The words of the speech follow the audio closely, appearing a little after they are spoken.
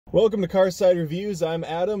Welcome to Carside Reviews. I'm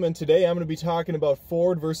Adam, and today I'm going to be talking about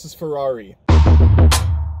Ford versus Ferrari.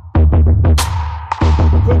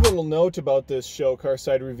 Quick little note about this show,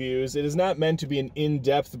 Carside Reviews. It is not meant to be an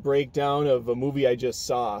in-depth breakdown of a movie I just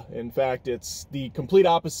saw. In fact, it's the complete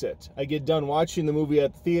opposite. I get done watching the movie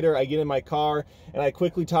at the theater, I get in my car, and I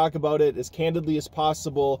quickly talk about it as candidly as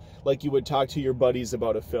possible, like you would talk to your buddies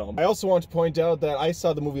about a film. I also want to point out that I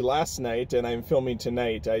saw the movie last night, and I'm filming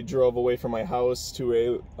tonight. I drove away from my house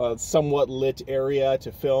to a somewhat lit area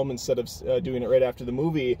to film instead of doing it right after the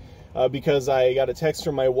movie, because I got a text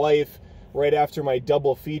from my wife right after my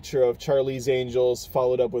double feature of Charlie's Angels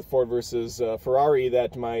followed up with Ford versus Ferrari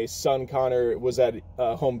that my son Connor was at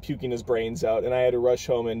home puking his brains out, and I had to rush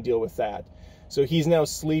home and deal with that. So he's now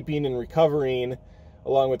sleeping and recovering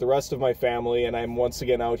along with the rest of my family, and I'm once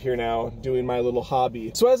again out here now doing my little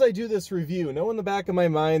hobby. So as I do this review, know in the back of my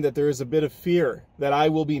mind that there is a bit of fear that I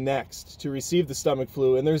will be next to receive the stomach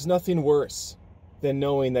flu, and there's nothing worse than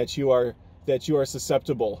knowing that you are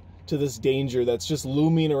susceptible to this danger that's just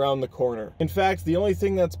looming around the corner. In fact, the only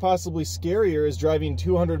thing that's possibly scarier is driving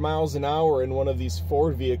 200 miles an hour in one of these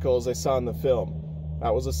Ford vehicles I saw in the film.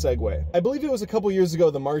 That was a segue. I believe it was a couple years ago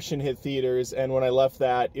The Martian hit theaters, and when I left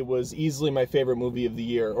that, it was easily my favorite movie of the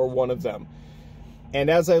year, or one of them. And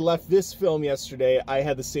as I left this film yesterday, I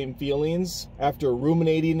had the same feelings. After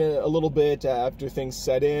ruminating a little bit, after things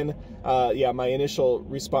set in, yeah, my initial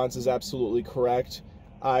response is absolutely correct.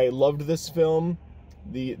 I loved this film.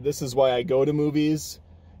 This is why I go to movies.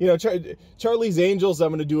 You know, Charlie's Angels I'm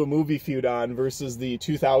going to do a movie feud on versus the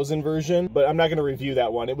 2000 version, but I'm not going to review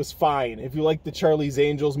that one. It was fine. If you like the Charlie's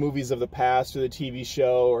Angels movies of the past or the TV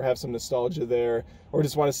show or have some nostalgia there, or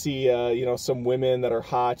just want to see, you know, some women that are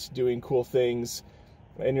hot doing cool things,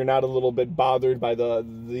 and you're not a little bit bothered by the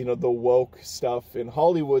you know, the woke stuff in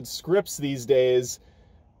Hollywood scripts these days,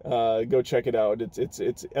 go check it out.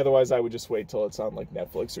 It's otherwise I would just wait till it's on like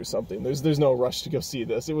Netflix or something. There's no rush to go see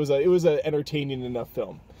this. It was a entertaining enough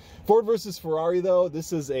film. Ford versus Ferrari though,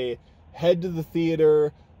 this is a head to the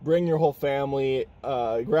theater, bring your whole family,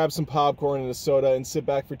 grab some popcorn and a soda and sit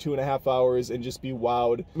back for 2.5 hours and just be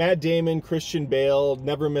wowed. Matt Damon, Christian Bale,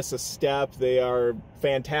 never miss a step. They are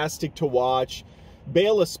fantastic to watch.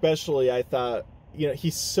 Bale especially, I thought, you know,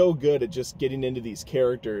 he's so good at just getting into these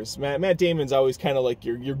characters. Matt Damon's always kind of like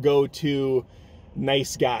your go-to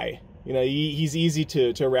nice guy. You know, he's easy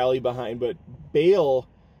to rally behind. But Bale,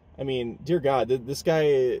 I mean, dear God, this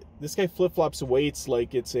guy flip-flops weights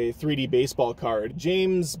like it's a 3D baseball card.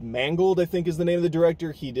 James Mangold, I think, is the name of the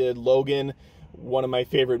director. He did Logan, one of my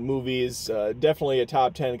favorite movies. Definitely a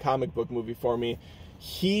top 10 comic book movie for me.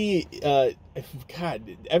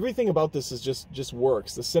 God, everything about this is just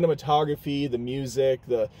works. The cinematography, the music,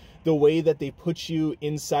 the way that they put you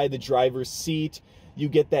inside the driver's seat. You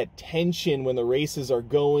get that tension when the races are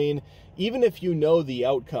going. Even if you know the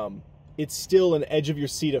outcome, it's still an edge of your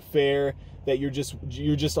seat affair that you're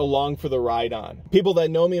just along for the ride on. People that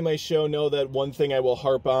know me in my show know that one thing I will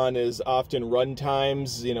harp on is often run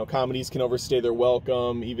times. You know, comedies can overstay their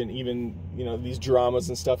welcome. Even you know, these dramas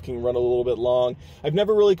and stuff can run a little bit long. I've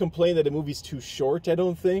never really complained that a movie's too short, I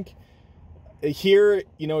don't think. Here,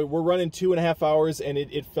 you know, we're running 2.5 hours and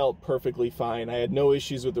it felt perfectly fine. I had no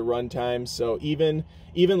issues with the run time. So even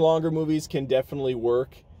longer movies can definitely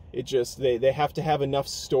work. It just, they have to have enough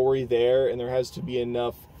story there, and there has to be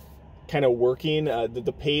enough kind of working.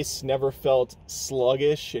 The pace never felt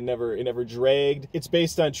sluggish. It never dragged. It's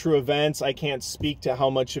based on true events. I can't speak to how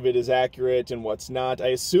much of it is accurate and what's not. I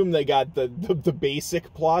assume they got the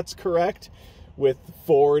basic plots correct, with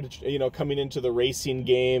Ford, you know, coming into the racing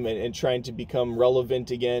game and trying to become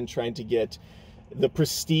relevant again, trying to get the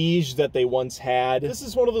prestige that they once had. This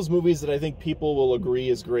is one of those movies that I think people will agree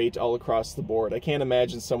is great all across the board. I can't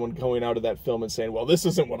imagine someone going out of that film and saying, well, this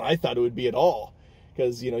isn't what I thought it would be at all.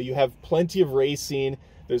 Because, you know, you have plenty of racing,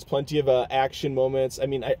 there's plenty of action moments. I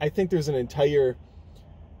mean, I think there's an entire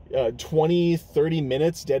 20-30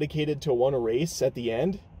 minutes dedicated to one race at the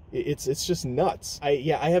end. It's just nuts.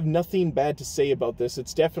 I have nothing bad to say about this.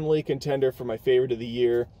 It's definitely a contender for my favorite of the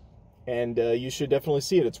year, and you should definitely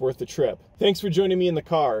see it. It's worth the trip. Thanks for joining me in the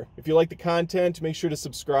car. If you like the content, make sure to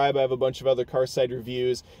subscribe. I have a bunch of other Carside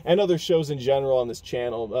reviews and other shows in general on this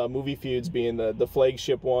channel, Movie Feuds being the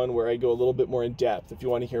flagship one where I go a little bit more in depth if you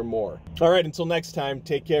want to hear more. All right, until next time,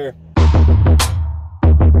 take care.